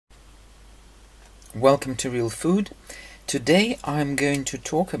welcome to Real Food. Today I'm going to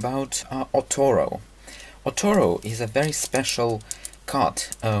talk about Otoro. Otoro is a very special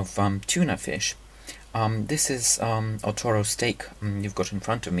cut of tuna fish. This is Otoro steak you've got in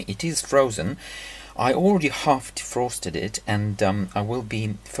front of me. It is frozen. I already half defrosted it, and I will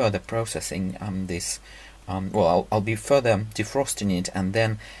be further processing this. I'll be further defrosting it, and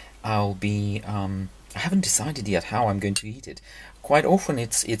then I'll be. I haven't decided yet how I'm going to eat it. Quite often,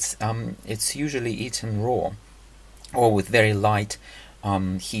 it's usually eaten raw, or with very light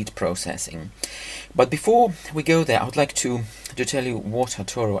heat processing. But before we go there, I would like to tell you what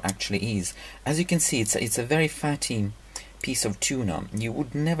Otoro actually is. As you can see, it's a very fatty piece of tuna. You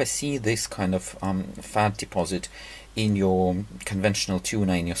would never see this kind of fat deposit in your conventional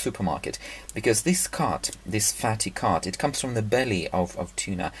tuna in your supermarket, because this fatty cut, it comes from the belly of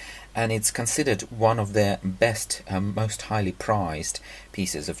tuna, and it's considered one of the best, most highly prized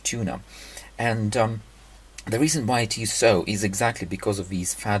pieces of tuna. And the reason why it is so is exactly because of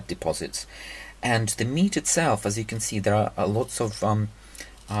these fat deposits. And the meat itself, as you can see, there are lots of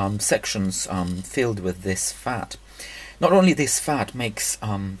sections filled with this fat. Not only this fat makes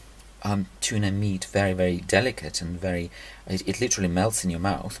tuna meat very, very delicate and it literally melts in your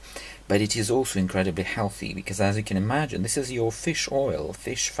mouth, but it is also incredibly healthy, because as you can imagine, this is your fish oil,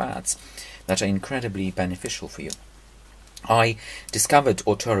 fish fats that are incredibly beneficial for you. I discovered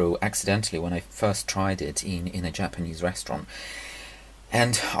Otoro accidentally when I first tried it in a Japanese restaurant,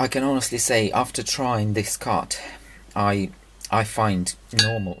 and I can honestly say, after trying this cut, I find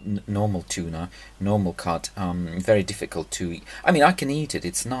normal tuna, normal cut, very difficult to eat. I mean, I can eat it,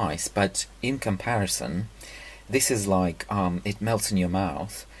 it's nice, but in comparison, this is like, it melts in your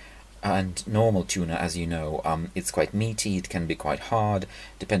mouth. And normal tuna, as you know, it's quite meaty, it can be quite hard,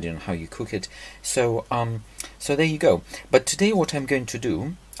 depending on how you cook it. So there you go. But today what I'm going to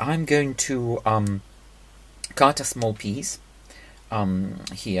do, I'm going to cut a small piece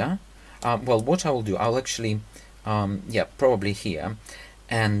here. What I will do, I'll actually... probably here,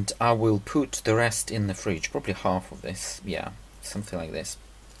 and I will put the rest in the fridge, probably half of this, something like this.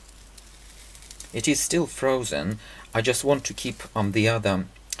 It is still frozen. I just want to keep the other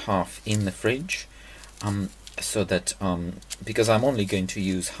half in the fridge, so that because I'm only going to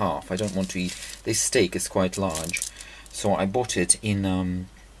use half, I don't want to eat. This steak is quite large, so I bought it in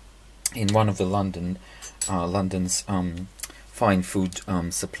one of the London's fine food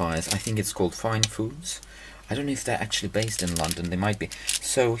suppliers. I think it's called Fine Foods. I don't know if they're actually based in London. They might be.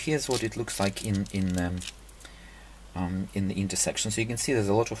 So here's what it looks like in the intersection. So you can see there's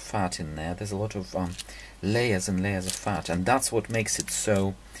a lot of fat in there. There's a lot of layers and layers of fat, and that's what makes it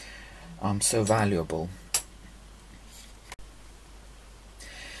so valuable.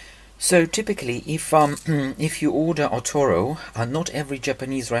 So typically, if you order Otoro, not every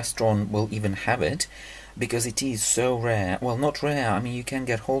Japanese restaurant will even have it, because it is so rare. Well, not rare, I mean, you can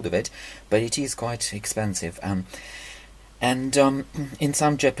get hold of it, but it is quite expensive. And in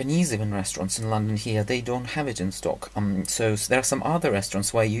some Japanese even restaurants in London here, they don't have it in stock. So there are some other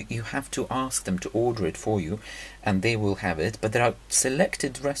restaurants where you have to ask them to order it for you, and they will have it. But there are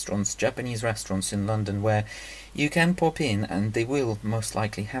selected restaurants, Japanese restaurants in London, where you can pop in and they will most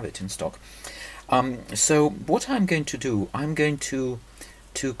likely have it in stock. So what I'm going to do, I'm going to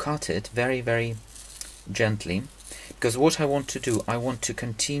cut it very, very gently, because what I want to do, I want to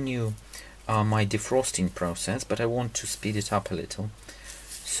continue my defrosting process, but I want to speed it up a little.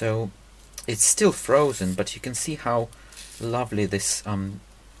 So it's still frozen, but you can see how lovely this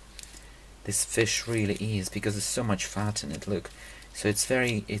this fish really is, because there's so much fat in it. Look, so it's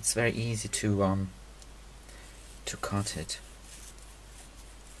very easy to cut it.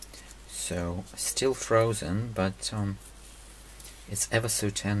 So still frozen, but it's ever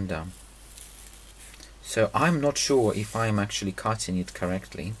so tender. So I'm not sure if I'm actually cutting it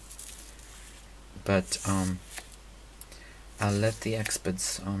correctly, but I'll let the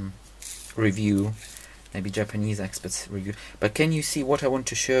experts review, maybe Japanese experts review. But can you see, what I want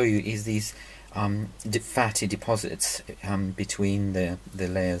to show you is these fatty deposits between the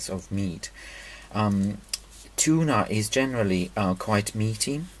layers of meat. Tuna is generally quite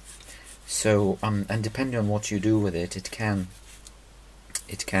meaty, so and depending on what you do with it, it can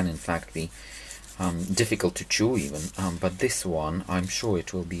in fact be difficult to chew even, but this one, I'm sure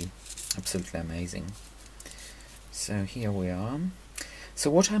it will be absolutely amazing. So here we are.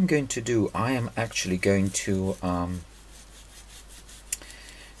 So what I'm going to do, I am actually going to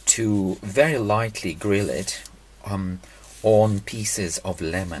very lightly grill it on pieces of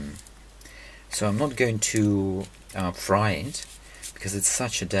lemon. So I'm not going to fry it, because it's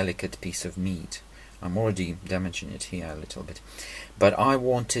such a delicate piece of meat. I'm already damaging it here a little bit, but I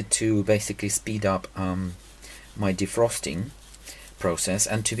wanted to basically speed up my defrosting process.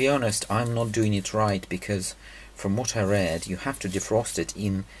 And to be honest, I'm not doing it right, because from what I read, you have to defrost it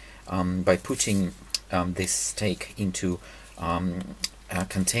in by putting this steak into a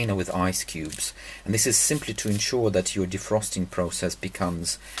container with ice cubes, and this is simply to ensure that your defrosting process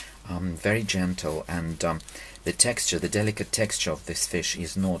becomes very gentle, and the texture, the delicate texture of this fish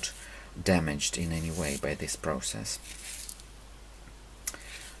is not damaged in any way by this process.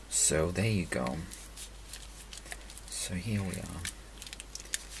 So there you go. So here we are.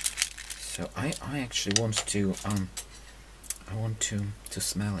 So I actually want to I want to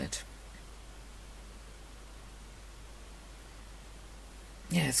smell it.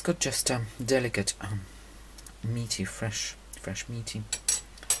 Yeah, it's got just delicate meaty, fresh meaty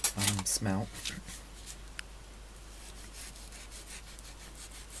smell.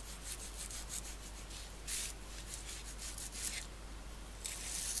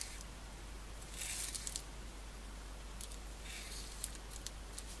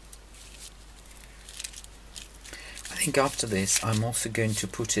 I think after this I'm also going to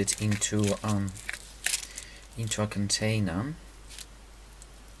put it into a container.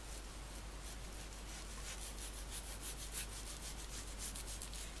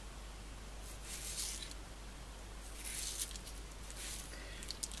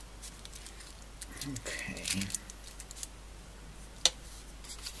 Okay.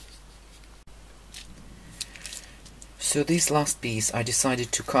 So this last piece I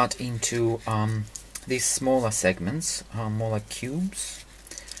decided to cut into these smaller segments, more like cubes.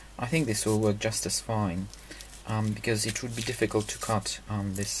 I think this will work just as fine, because it would be difficult to cut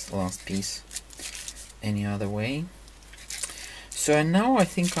this last piece any other way. So and now I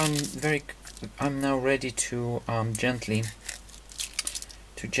think I'm now ready to gently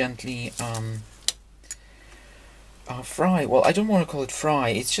fry. Well, I don't want to call it fry.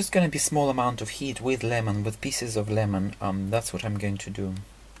 It's just going to be a small amount of heat with lemon, with pieces of lemon. That's what I'm going to do.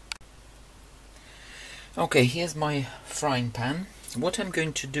 Okay, here's my frying pan. What I'm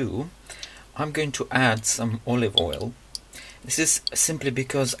going to do, I'm going to add some olive oil. This is simply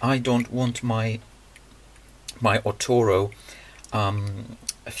because I don't want my Otoro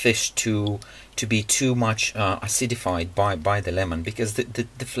fish to be too much acidified by the lemon, because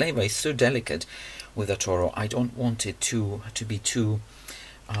the flavor is so delicate with Otoro. I don't want it to be too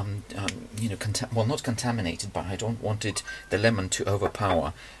well, not contaminated, but I don't want the lemon to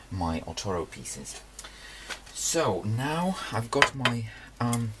overpower my Otoro pieces. So now I've got my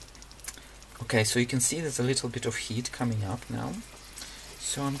okay, so you can see there's a little bit of heat coming up now.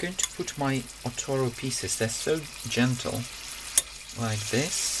 So I'm going to put my Otoro pieces. They're so gentle, like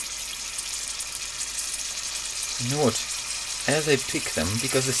this. You know what? As I pick them,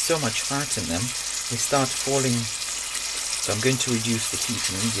 because there's so much fat in them, they start falling. So I'm going to reduce the heat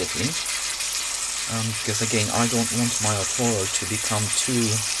immediately, because again, I don't want my Otoro to become too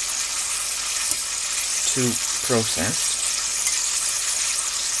processed.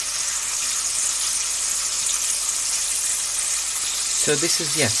 So this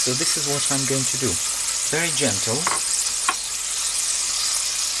is what I'm going to do. Very gentle.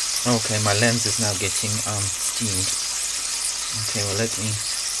 Okay, my lens is now getting steamed. Okay, well, let me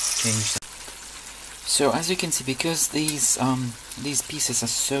change that. So as you can see, because these pieces are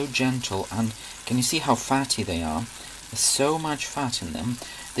so gentle, and can you see how fatty they are? There's so much fat in them.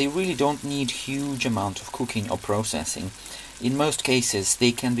 They really don't need huge amount of cooking or processing. In most cases,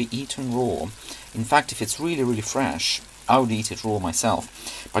 they can be eaten raw. In fact, if it's really fresh, I would eat it raw myself.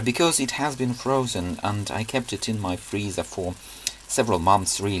 But because it has been frozen and I kept it in my freezer for several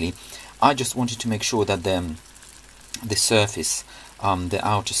months, really, I just wanted to make sure that the surface, the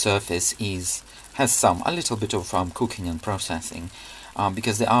outer surface, has a little bit of cooking and processing.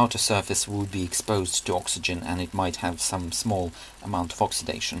 Because the outer surface would be exposed to oxygen and it might have some small amount of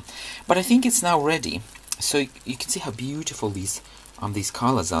oxidation. But I think it's now ready. So you can see how beautiful these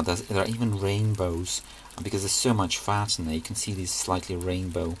colors are. There are even rainbows, because there's so much fat in there. You can see these slightly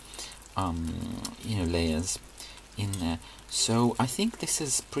rainbow layers in there. So I think this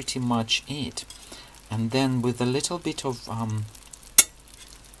is pretty much it. And then with a little bit of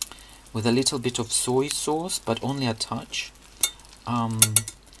soy sauce, but only a touch.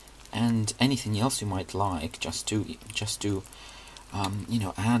 And anything else you might like, just to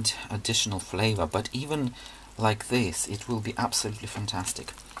add additional flavor. But even like this, it will be absolutely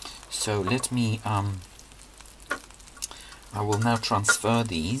fantastic. So let me I will now transfer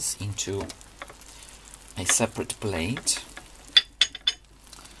these into a separate plate.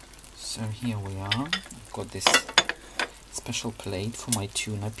 So here we are. I've got this special plate for my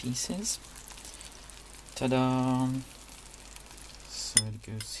tuna pieces. Ta-da! So it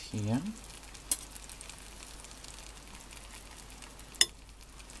goes here.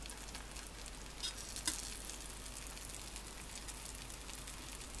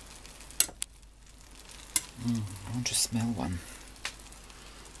 I want to smell one.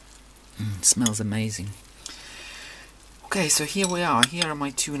 It smells amazing. Okay, so here we are. Here are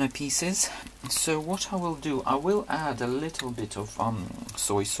my tuna pieces. So what I will do, I will add a little bit of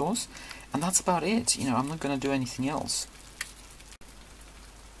soy sauce, and that's about it. You know, I'm not going to do anything else.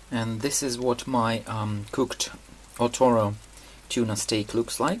 And this is what my cooked Otoro tuna steak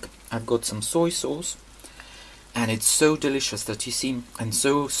looks like. I've got some soy sauce, and it's so delicious that you see, and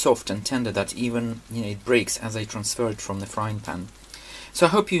so soft and tender that even, you know, it breaks as I transfer it from the frying pan. So I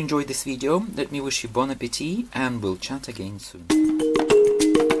hope you enjoyed this video. Let me wish you bon appetit, and we'll chat again soon.